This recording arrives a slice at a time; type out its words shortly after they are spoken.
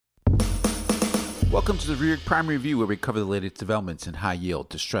Welcome to the Reorg Primary View, where we cover the latest developments in high yield,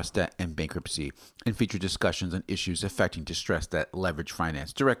 distressed debt, and bankruptcy, and feature discussions on issues affecting distressed debt, leverage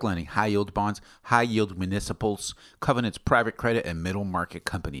finance, direct lending, high yield bonds, high yield municipals, covenants, private credit, and middle market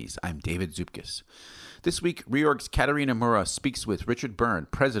companies. I'm David Zupkis. This week, Reorg's Catarina Moura speaks with Richard Byrne,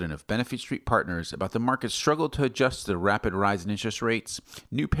 president of Benefit Street Partners, about the market's struggle to adjust to the rapid rise in interest rates,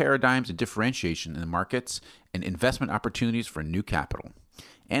 new paradigms and differentiation in the markets, and investment opportunities for new capital.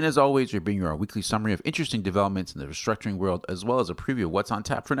 And as always, we bring you our weekly summary of interesting developments in the restructuring world, as well as a preview of what's on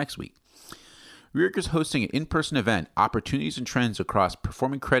tap for next week. Reorg is hosting an in-person event, Opportunities and Trends Across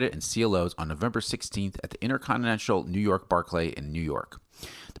Performing Credit and CLOs, on November 16th at the Intercontinental New York Barclay in New York.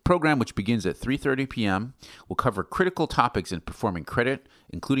 The program, which begins at 3:30 p.m., will cover critical topics in performing credit,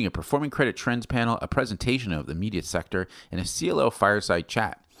 including a performing credit trends panel, a presentation of the media sector, and a CLO fireside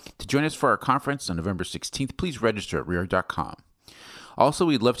chat. To join us for our conference on November 16th, please register at reorg.com. Also,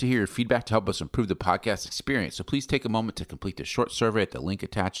 we'd love to hear your feedback to help us improve the podcast experience, so please take a moment to complete the short survey at the link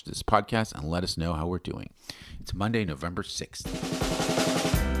attached to this podcast and let us know how we're doing. It's Monday, November 6th.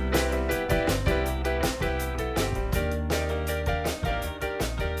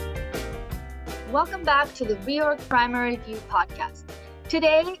 Welcome back to the Reorg Primary View podcast.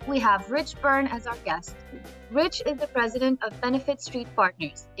 Today, we have Rich Byrne as our guest. Rich is the president of Benefit Street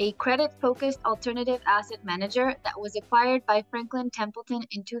Partners, a credit-focused alternative asset manager that was acquired by Franklin Templeton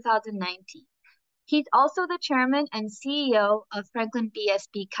in 2019. He's also the chairman and CEO of Franklin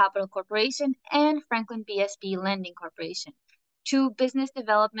BSP Capital Corporation and Franklin BSP Lending Corporation, two business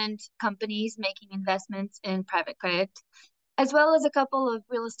development companies making investments in private credit, as well as a couple of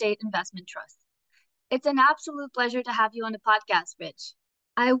real estate investment trusts. It's an absolute pleasure to have you on the podcast, Rich.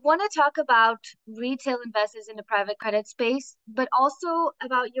 I want to talk about retail investors in the private credit space, but also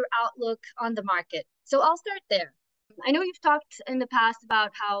about your outlook on the market. So I'll start there. I know you've talked in the past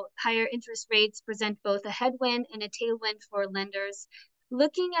about how higher interest rates present both a headwind and a tailwind for lenders.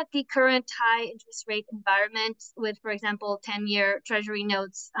 Looking at the current high interest rate environment with, for example, 10-year Treasury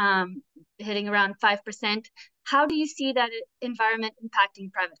notes hitting around 5%, how do you see that environment impacting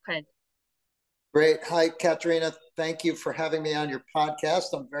private credit? Great. Hi, Catarina. Thank you for having me on your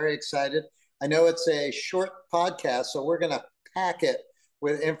podcast. I'm very excited. I know it's a short podcast, so we're going to pack it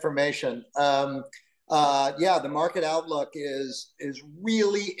with information. The market outlook is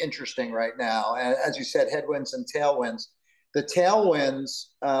really interesting right now. And as you said, headwinds and tailwinds. The tailwinds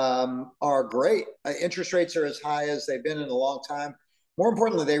are great. Interest rates are as high as they've been in a long time. More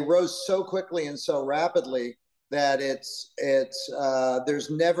importantly, they rose so quickly and so rapidly that there's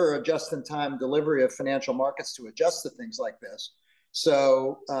never a just-in-time delivery of financial markets to adjust to things like this.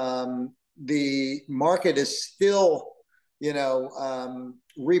 So the market is still,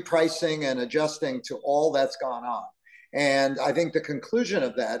 repricing and adjusting to all that's gone on. And I think the conclusion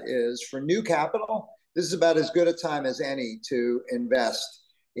of that is, for new capital, this is about as good a time as any to invest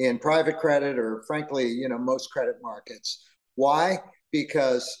in private credit or, frankly, most credit markets. Why?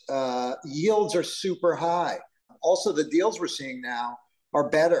 Because yields are super high. Also, the deals we're seeing now are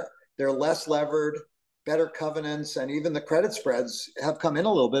better. They're less levered, better covenants, and even the credit spreads have come in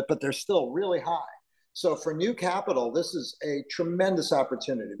a little bit, but they're still really high. So for new capital, this is a tremendous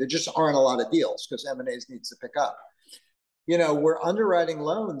opportunity. There just aren't a lot of deals because M&As needs to pick up. We're underwriting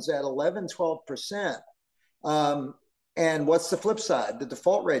loans at 11, 12%. And what's the flip side? The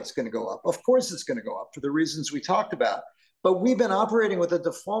default rate's going to go up. Of course it's going to go up for the reasons we talked about. But we've been operating with a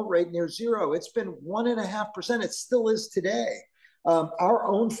default rate near zero. It's been 1.5%. It still is today. Our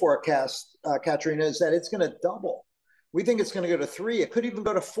own forecast, Catarina, is that it's going to double. We think it's going to go to 3. It could even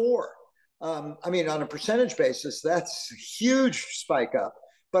go to 4. On a percentage basis, that's a huge spike up.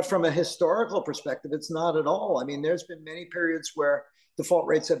 But from a historical perspective, it's not at all. There's been many periods where default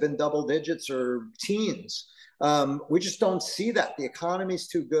rates have been double digits or teens. We just don't see that. The economy's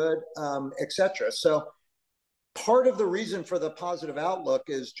too good, et cetera. So part of the reason for the positive outlook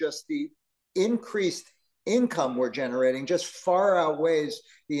is just the increased income we're generating just far outweighs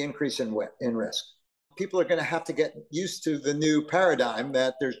the increase in risk. People are going to have to get used to the new paradigm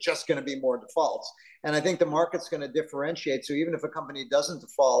that there's just going to be more defaults. And I think the market's going to differentiate. So even if a company doesn't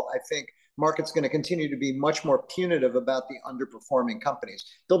default, I think market's going to continue to be much more punitive about the underperforming companies.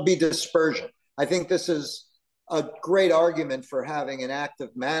 There'll be dispersion. I think this is a great argument for having an active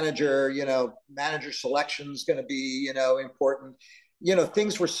manager. Manager selection is going to be, important.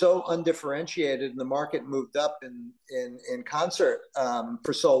 Things were so undifferentiated and the market moved up in concert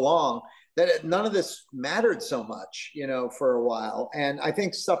for so long that none of this mattered so much, for a while. And I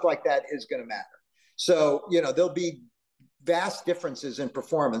think stuff like that is going to matter. So, there'll be vast differences in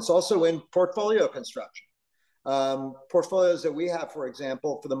performance, also in portfolio construction. Portfolios that we have, for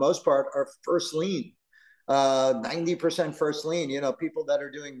example, for the most part, are first lien, 90% first lien. People that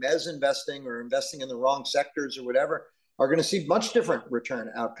are doing mezz investing or investing in the wrong sectors or whatever are going to see much different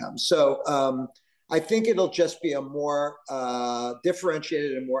return outcomes. So I think it'll just be a more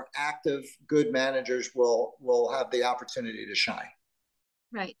differentiated and more active, good managers will have the opportunity to shine.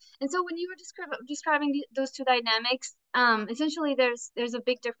 Right. And so when you were describing those two dynamics, essentially there's a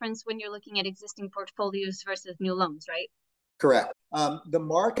big difference when you're looking at existing portfolios versus new loans, right? Correct. The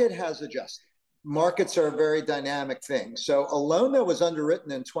market has adjusted. Markets are a very dynamic thing. So a loan that was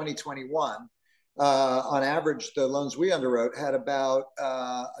underwritten in 2021, on average, the loans we underwrote had about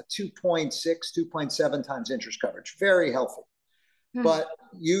a 2.6, 2.7 times interest coverage. Very healthy. But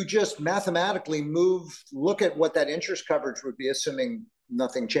you just mathematically look at what that interest coverage would be, assuming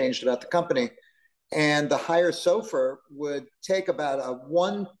nothing changed about the company. And the higher SOFR would take about a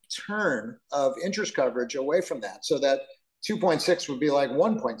 1 turn of interest coverage away from that. So that 2.6 would be like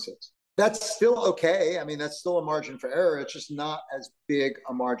 1.6. That's still okay. I mean, that's still a margin for error. It's just not as big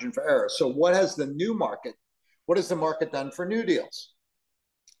a margin for error. So what has the market done for new deals?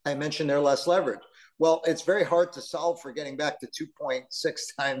 I mentioned they're less leveraged. Well, it's very hard to solve for getting back to 2.6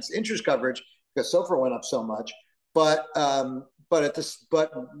 times interest coverage because SOFR went up so much. But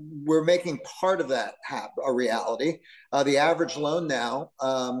we're making part of that a reality. The average loan now,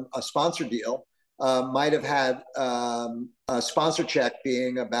 a sponsor deal, might have had a sponsor check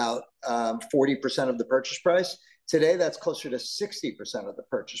being about 40% of the purchase price. Today, that's closer to 60% of the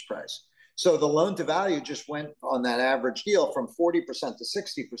purchase price. So the loan to value just went on that average deal from 40% to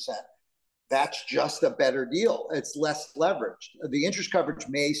 60%. That's just a better deal. It's less leveraged. The interest coverage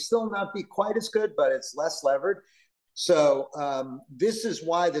may still not be quite as good, but it's less levered. So this is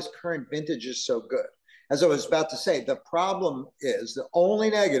why this current vintage is so good. As I was about to say, the problem is, the only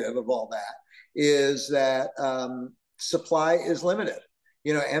negative of all that is that supply is limited.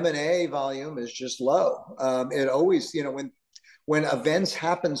 M&A volume is just low. It always, when events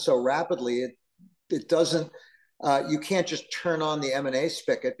happen so rapidly, it doesn't, you can't just turn on the M&A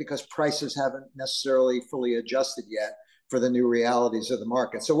spigot because prices haven't necessarily fully adjusted yet for the new realities of the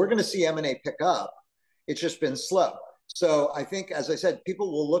market. So we're going to see M&A pick up. It's just been slow. So I think, as I said,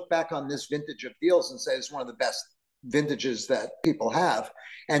 people will look back on this vintage of deals and say it's one of the best vintages that people have.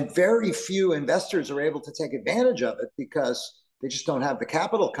 And very few investors are able to take advantage of it because they just don't have the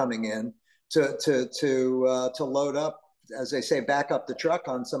capital coming in to load up, as they say, back up the truck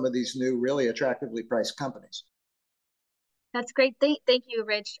on some of these new, really attractively priced companies. That's great. Thank you,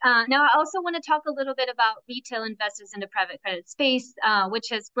 Rich. Now, I also want to talk a little bit about retail investors in the private credit space, which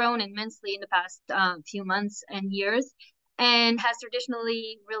has grown immensely in the past few months and years, and has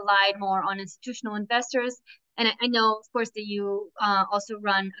traditionally relied more on institutional investors. And I know, of course, that you also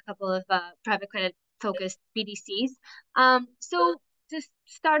run a couple of private credit-focused BDCs. I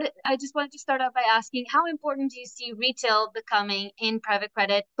just wanted to start out by asking, how important do you see retail becoming in private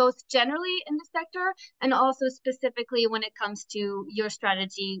credit, both generally in the sector and also specifically when it comes to your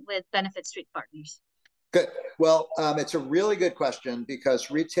strategy with Benefit Street Partners? Good. Well, it's a really good question because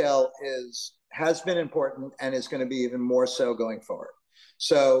retail has been important and is going to be even more so going forward.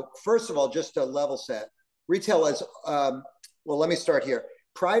 So first of all, just to level set, retail is, well, let me start here.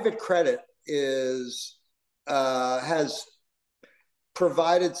 Private credit has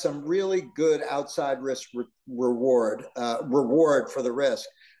provided some really good outside risk reward for the risk,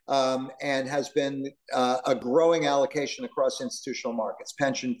 and has been a growing allocation across institutional markets,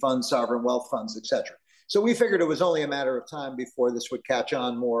 pension funds, sovereign wealth funds, et cetera. So we figured it was only a matter of time before this would catch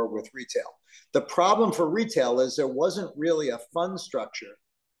on more with retail. The problem for retail is there wasn't really a fund structure,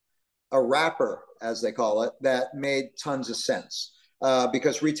 a wrapper, as they call it, that made tons of sense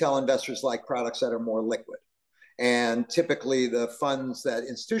because retail investors like products that are more liquid. And typically the funds that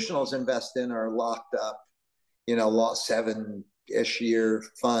institutionals invest in are locked up, 7-ish year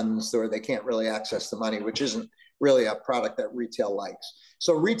funds where they can't really access the money, which isn't really a product that retail likes.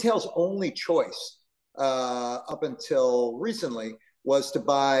 So retail's only choice up until recently was to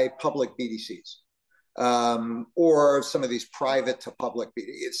buy public BDCs or some of these private to public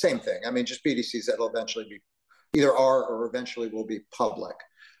BDCs. Same thing. I mean, just BDCs that will eventually be either are or eventually will be public.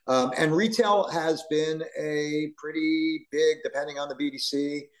 And retail has been a pretty big, depending on the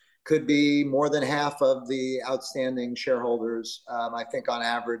BDC, could be more than half of the outstanding shareholders. I think on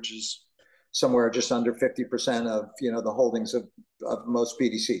average is somewhere just under 50% of the holdings of most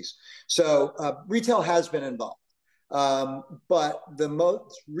BDCs. So retail has been involved. But the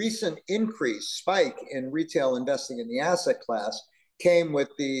most recent spike in retail investing in the asset class came with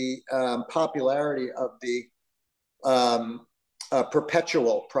the popularity of the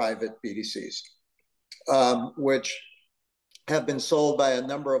perpetual private BDCs. which have been sold by a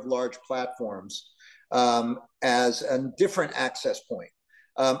number of large platforms as a different access point.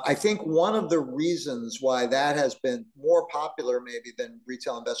 I think one of the reasons why that has been more popular maybe than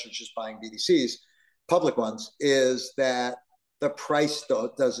retail investors just buying BDCs, public ones, is that the price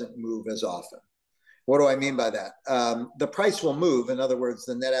doesn't move as often. What do I mean by that? The price will move. In other words,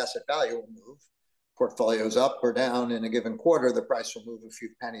 the net asset value will move. Portfolios up or down in a given quarter, the price will move a few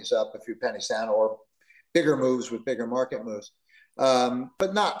pennies up, a few pennies down, or bigger moves with bigger market moves,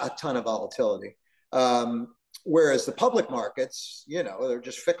 but not a ton of volatility. Whereas the public markets, they're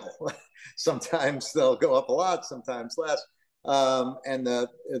just fickle. Sometimes they'll go up a lot, sometimes less, and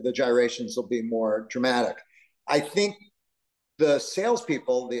the gyrations will be more dramatic. I think the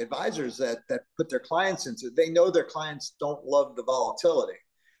salespeople, the advisors that put their clients into, they know their clients don't love the volatility.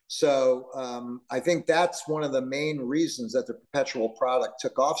 So I think that's one of the main reasons that the perpetual product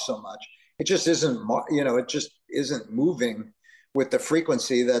took off so much. It just isn't, it just isn't moving with the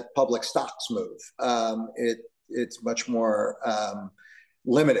frequency that public stocks move. It's much more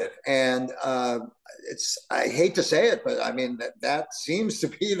limited. And I hate to say it, but I mean, that seems to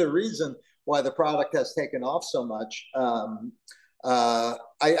be the reason why the product has taken off so much.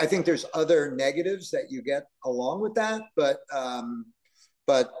 I think there's other negatives that you get along with that, but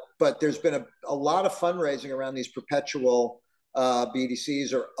there's been a lot of fundraising around these perpetual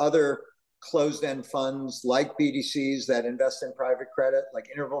BDCs or other closed-end funds like BDCs that invest in private credit, like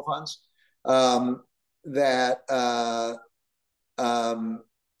interval funds, that are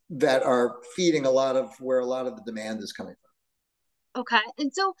feeding where a lot of the demand is coming from. Okay.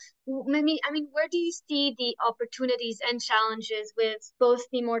 And so, I mean, where do you see the opportunities and challenges with both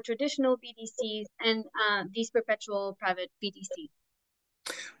the more traditional BDCs and these perpetual private BDCs?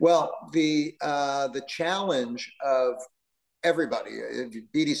 Well, the challenge of everybody,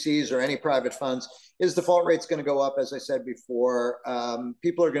 BDCs or any private funds, is default rate's going to go up, as I said before.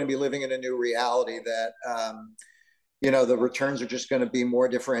 People are going to be living in a new reality that, the returns are just going to be more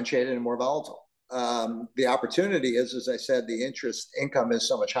differentiated and more volatile. The opportunity is, as I said, the interest income is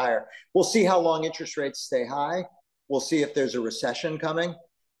so much higher. We'll see how long interest rates stay high. We'll see if there's a recession coming.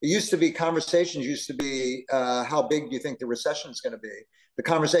 Conversations used to be, how big do you think the recession is going to be? The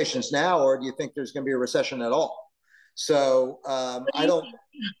conversations now are, do you think there's going to be a recession at all? So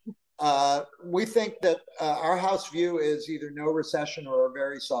we think that our house view is either no recession or a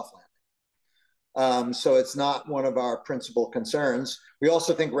very soft landing. So it's not one of our principal concerns. We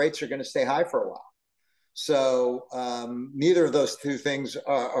also think rates are going to stay high for a while. So neither of those two things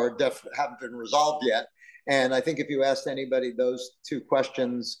haven't been resolved yet. And I think if you asked anybody those two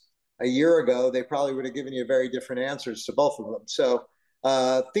questions a year ago, they probably would have given you very different answers to both of them. So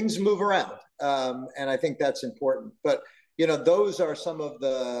things move around, and I think that's important. But those are some of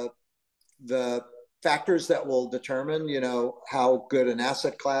the factors that will determine how good an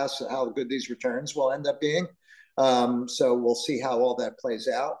asset class, how good these returns will end up being. So we'll see how all that plays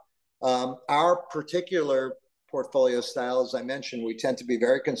out. Our particular portfolio style, as I mentioned, we tend to be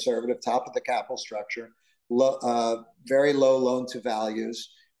very conservative, top of the capital structure, very low loan to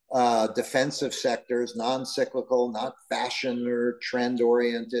values. Defensive sectors, non-cyclical, not fashion or trend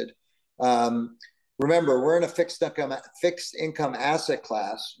oriented. Remember, we're in a fixed income asset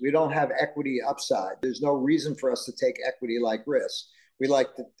class. We don't have equity upside. There's no reason for us to take equity like risk. We like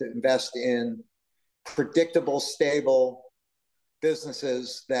to invest in predictable, stable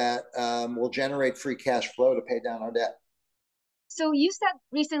businesses that will generate free cash flow to pay down our debt. So you said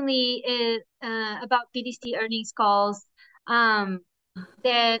recently about BDC earnings calls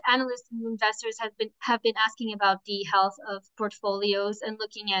that analysts and investors have been asking about the health of portfolios and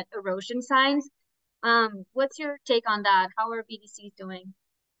looking at erosion signs. What's your take on that? How are BDCs doing?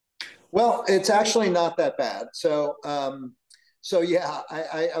 Well, it's actually not that bad. So yeah,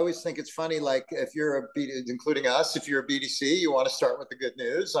 I always think it's funny, like if you're a BDC, including us, if you're a BDC, you want to start with the good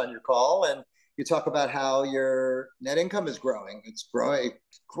news on your call, and you talk about how your net income is growing. It's growing, it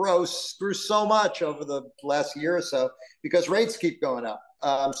grew so much over the last year or so because rates keep going up.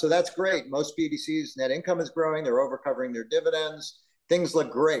 So that's great. Most BDCs net income is growing. They're overcovering their dividends. Things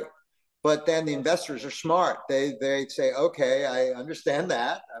look great. But then the investors are smart. They say, okay, I understand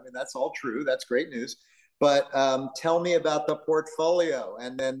that. I mean, that's all true. That's great news. But tell me about the portfolio.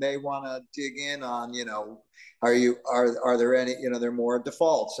 And then they want to dig in on, are there any, there are more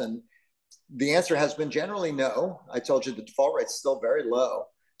defaults? And the answer has been generally no. I told you the default rate's still very low.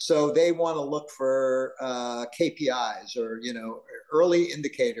 So they want to look for KPIs or, early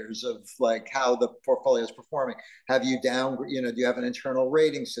indicators of like how the portfolio is performing. Have you do you have an internal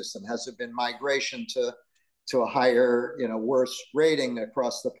rating system? Has there been migration to to a higher, worse rating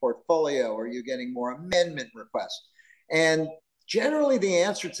across the portfolio? Are you getting more amendment requests? And generally, the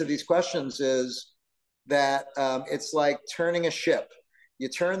answer to these questions is that it's like turning a ship. You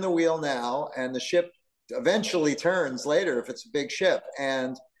turn the wheel now, and the ship eventually turns later if it's a big ship.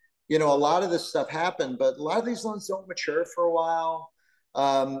 And, a lot of this stuff happened, but a lot of these loans don't mature for a while.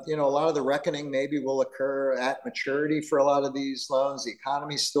 A lot of the reckoning maybe will occur at maturity for a lot of these loans. The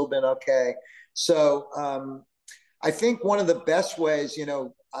economy's still been okay. So I think one of the best ways, I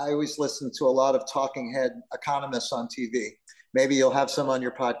always listen to a lot of talking head economists on TV. Maybe you'll have some on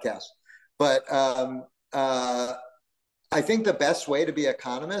your podcast. But I think the best way to be an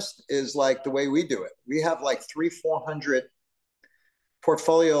economist is like the way we do it. We have like 300-400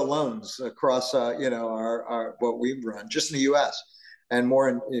 portfolio loans across, our what we run just in the U.S. and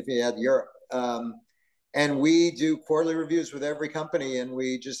more if you had Europe. And we do quarterly reviews with every company, and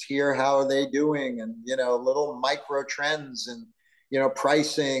we just hear how are they doing, and little micro trends, and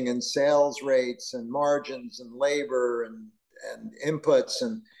pricing and sales rates and margins and labor and inputs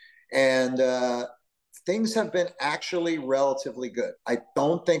and things have been actually relatively good. I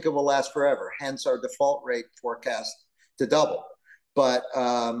don't think it will last forever. Hence our default rate forecast to double. But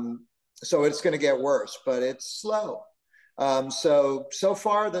so it's going to get worse, but it's slow. So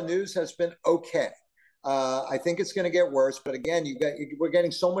far the news has been okay. I think it's going to get worse, but again, we're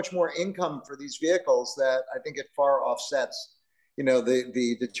getting so much more income for these vehicles that I think it far offsets,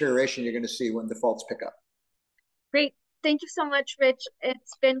 the deterioration you're going to see when defaults pick up. Great. Thank you so much, Rich.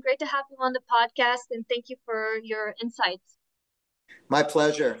 It's been great to have you on the podcast, and thank you for your insights. My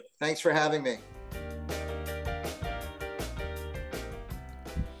pleasure. Thanks for having me.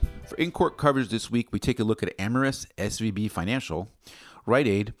 For in-court coverage this week, we take a look at Ameris, SVB Financial, Rite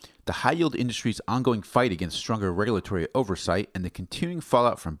Aid, the high-yield industry's ongoing fight against stronger regulatory oversight, and the continuing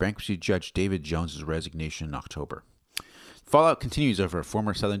fallout from bankruptcy judge David Jones's resignation in October. Fallout continues over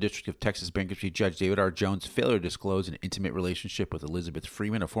former Southern District of Texas bankruptcy judge David R. Jones' failure to disclose an intimate relationship with Elizabeth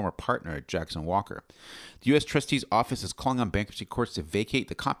Freeman, a former partner at Jackson Walker. The U.S. Trustee's Office is calling on bankruptcy courts to vacate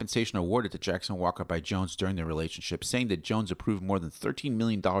the compensation awarded to Jackson Walker by Jones during their relationship, saying that Jones approved more than $13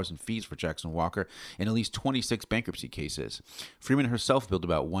 million in fees for Jackson Walker in at least 26 bankruptcy cases. Freeman herself billed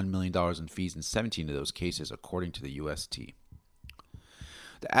about $1 million in fees in 17 of those cases, according to the UST.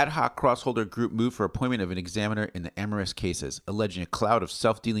 The ad hoc crossholder group moved for appointment of an examiner in the Ameris cases, alleging a cloud of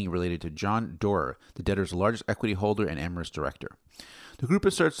self-dealing related to John Doerr, the debtor's largest equity holder and Ameris director. The group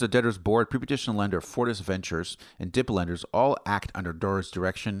asserts the debtor's board, pre-petition lender Fortis Ventures, and DIP lenders all act under Doerr's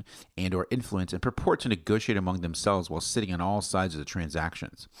direction and or influence and purport to negotiate among themselves while sitting on all sides of the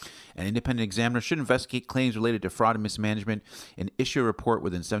transactions. An independent examiner should investigate claims related to fraud and mismanagement and issue a report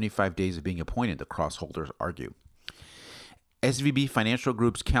within 75 days of being appointed, the crossholders argue. SVB Financial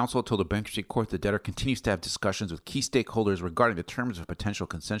Group's counsel told the bankruptcy court the debtor continues to have discussions with key stakeholders regarding the terms of a potential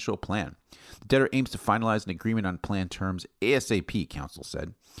consensual plan. The debtor aims to finalize an agreement on plan terms ASAP, counsel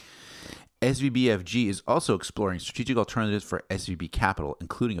said. SVBFG is also exploring strategic alternatives for SVB Capital,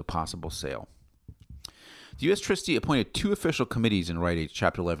 including a possible sale. The U.S. trustee appointed 2 official committees in Rite Aid's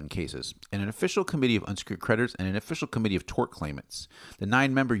Chapter 11 cases, and an official committee of unsecured creditors and an official committee of tort claimants. The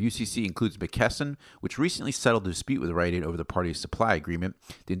 9-member UCC includes McKesson, which recently settled a dispute with Rite Aid over the party's supply agreement,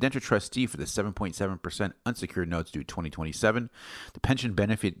 the indenture trustee for the 7.7% unsecured notes due 2027, the Pension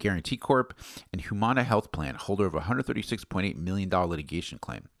Benefit Guarantee Corp., and Humana Health Plan, holder of a $136.8 million litigation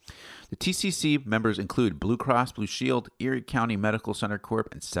claim. The TCC members include Blue Cross Blue Shield, Erie County Medical Center Corp.,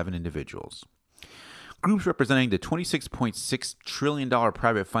 and 7 individuals. Groups representing the $26.6 trillion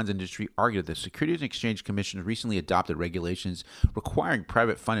private funds industry argued that the Securities and Exchange Commission recently adopted regulations requiring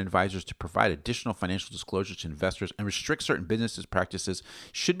private fund advisors to provide additional financial disclosures to investors and restrict certain business practices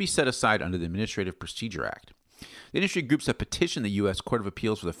should be set aside under the Administrative Procedure Act. The industry groups have petitioned the U.S. Court of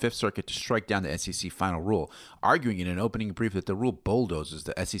Appeals for the Fifth Circuit to strike down the SEC final rule, arguing in an opening brief that the rule bulldozes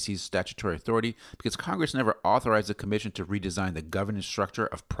the SEC's statutory authority because Congress never authorized the Commission to redesign the governance structure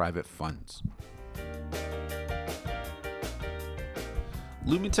of private funds.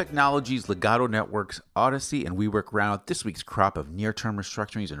 Lumen Technologies, Legato Networks, Odyssey, and WeWork round out this week's crop of near-term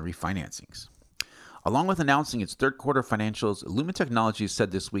restructurings and refinancings. Along with announcing its third quarter financials, Lumen Technologies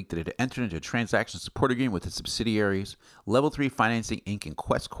said this week that it had entered into a transaction support agreement with its subsidiaries, Level 3 Financing Inc. and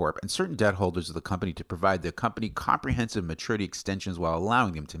Quest Corp., and certain debt holders of the company to provide the company comprehensive maturity extensions while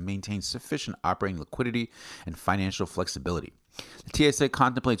allowing them to maintain sufficient operating liquidity and financial flexibility. The TSA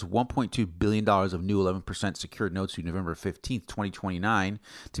contemplates $1.2 billion of new 11% secured notes due November 15, 2029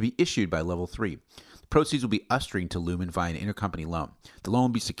 to be issued by Level 3. The proceeds will be ushered to Lumen via an intercompany loan. The loan will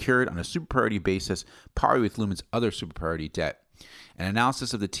be secured on a super priority basis, pari with Lumen's other super priority debt. An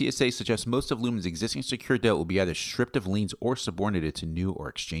analysis of the TSA suggests most of Lumen's existing secured debt will be either stripped of liens or subordinated to new or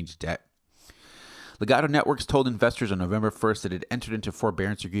exchanged debt. Legato Networks told investors on November 1st that it entered into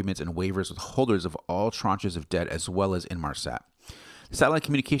forbearance agreements and waivers with holders of all tranches of debt as well as Inmarsat. The satellite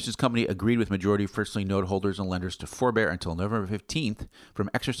communications company agreed with majority first lien note holders and lenders to forbear until November 15th from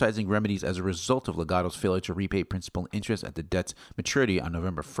exercising remedies as a result of Legato's failure to repay principal and interest at the debt's maturity on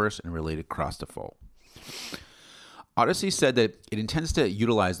November 1st and related cross default. Odyssey said that it intends to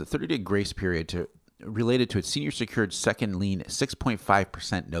utilize the 30-day grace period related to its senior secured second lien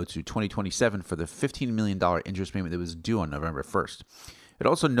 6.5% notes through 2027 for the $15 million interest payment that was due on November 1st. It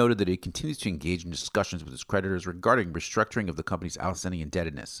also noted that it continues to engage in discussions with its creditors regarding restructuring of the company's outstanding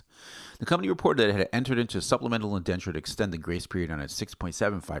indebtedness. The company reported that it had entered into a supplemental indenture to extend the grace period on its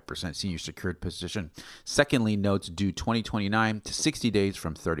 6.75% senior secured position second lien notes due 2029 to 60 days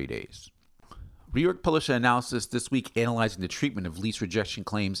from 30 days. Reorg published an analysis this week analyzing the treatment of lease rejection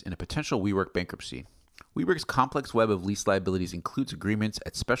claims in a potential WeWork bankruptcy. WeWork's complex web of lease liabilities includes agreements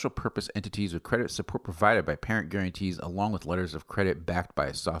at special purpose entities with credit support provided by parent guarantees along with letters of credit backed by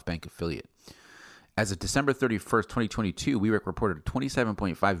a SoftBank affiliate. As of December 31st, 2022, WeWork reported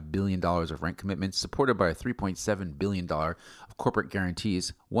 $27.5 billion of rent commitments supported by $3.7 billion of corporate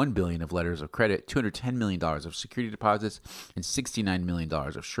guarantees, $1 billion of letters of credit, $210 million of security deposits, and $69 million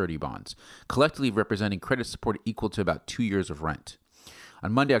of surety bonds, collectively representing credit support equal to about 2 years of rent.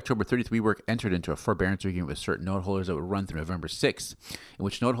 On Monday, October 30th, WeWork entered into a forbearance agreement with certain note holders that would run through November 6th, in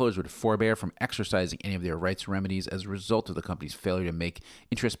which note holders would forbear from exercising any of their rights or remedies as a result of the company's failure to make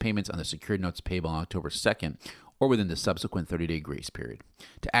interest payments on the secured notes payable on October 2nd or within the subsequent 30-day grace period.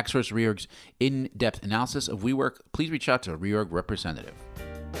 To access Reorg's in-depth analysis of WeWork, please reach out to a Reorg representative.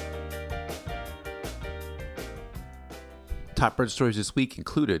 Top bread stories this week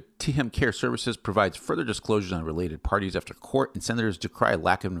included TM Care Services provides further disclosures on related parties after court and senators decry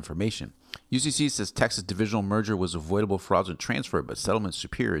lack of information. UCC says Texas divisional merger was avoidable fraudulent transfer, but settlement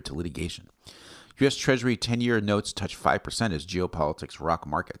superior to litigation. U.S. Treasury 10-year notes touch 5% as geopolitics rock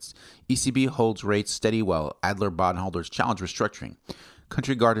markets. ECB holds rates steady while Adler bondholders challenge restructuring.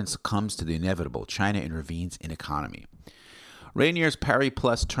 Country Garden succumbs to the inevitable. China intervenes in economy. Rainier's Pari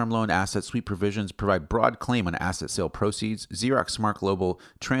Plus term loan asset sweep provisions provide broad claim on asset sale proceeds. Xerox Smart Global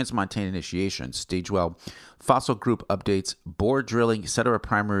Transmontane Initiation, Stagewell, Fossil Group updates, bore drilling, Reorg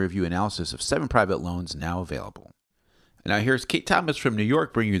Primary Review analysis of 7 private loans now available. And now here's Kate Thomas from New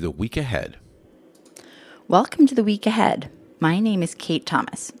York bringing you the week ahead. Welcome to the week ahead. My name is Kate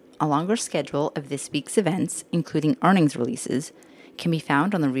Thomas. A longer schedule of this week's events, including earnings releases, can be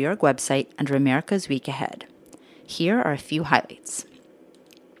found on the Reorg website under America's Week Ahead. Here are a few highlights.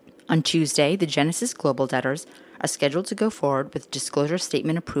 On Tuesday, the Genesis Global debtors are scheduled to go forward with disclosure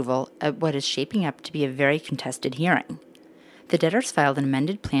statement approval at what is shaping up to be a very contested hearing. The debtors filed an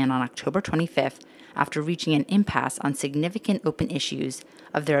amended plan on October 25th after reaching an impasse on significant open issues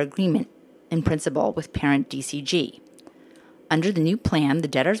of their agreement in principle with parent DCG. Under the new plan, the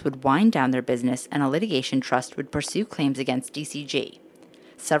debtors would wind down their business and a litigation trust would pursue claims against DCG.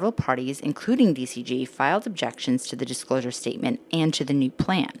 Several parties, including DCG, filed objections to the disclosure statement and to the new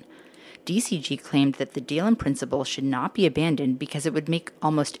plan. DCG claimed that the deal in principle should not be abandoned because it would make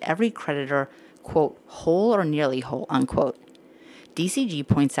almost every creditor, quote, whole or nearly whole, unquote. DCG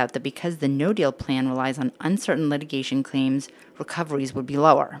points out that because the no-deal plan relies on uncertain litigation claims, recoveries would be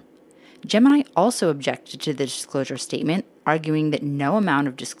lower. Gemini also objected to the disclosure statement, arguing that no amount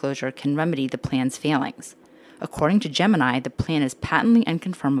of disclosure can remedy the plan's failings. According to Gemini, the plan is patently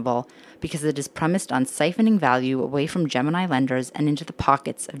unconfirmable because it is premised on siphoning value away from Gemini lenders and into the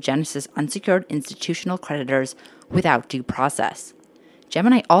pockets of Genesis unsecured institutional creditors without due process.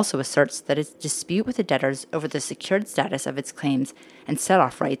 Gemini also asserts that its dispute with the debtors over the secured status of its claims and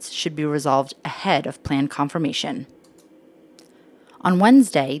set-off rights should be resolved ahead of plan confirmation. On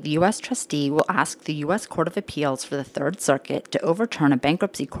Wednesday, the U.S. trustee will ask the U.S. Court of Appeals for the Third Circuit to overturn a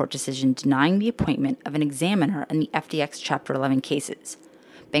bankruptcy court decision denying the appointment of an examiner in the FTX Chapter 11 cases.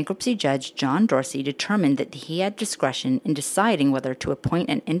 Bankruptcy Judge John Dorsey determined that he had discretion in deciding whether to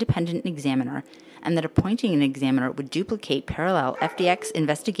appoint an independent examiner and that appointing an examiner would duplicate parallel FTX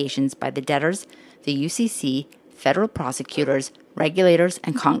investigations by the debtors, the UCC, federal prosecutors, regulators,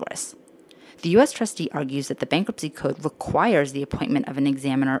 and Congress. The U.S. trustee argues that the Bankruptcy Code requires the appointment of an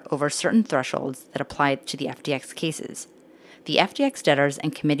examiner over certain thresholds that apply to the FTX cases. The FTX debtors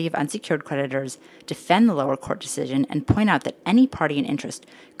and Committee of Unsecured Creditors defend the lower court decision and point out that any party in interest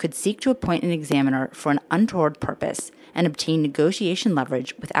could seek to appoint an examiner for an untoward purpose and obtain negotiation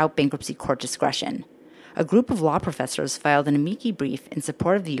leverage without bankruptcy court discretion. A group of law professors filed an amici brief in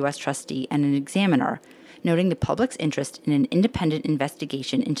support of the U.S. trustee and an examiner, noting the public's interest in an independent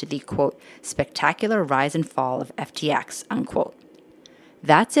investigation into the, quote, spectacular rise and fall of FTX, unquote.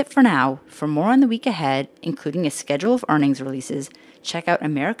 That's it for now. For more on the week ahead, including a schedule of earnings releases, check out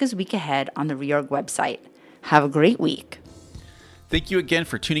America's Week Ahead on the Reorg website. Have a great week. Thank you again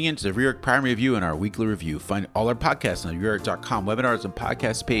for tuning in to the Reorg Primary View and our weekly review. Find all our podcasts on the reorg.com webinars and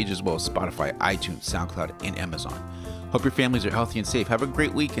podcast page, as well as Spotify, iTunes, SoundCloud, and Amazon. Hope your families are healthy and safe. Have a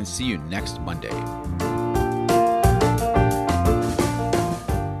great week and see you next Monday.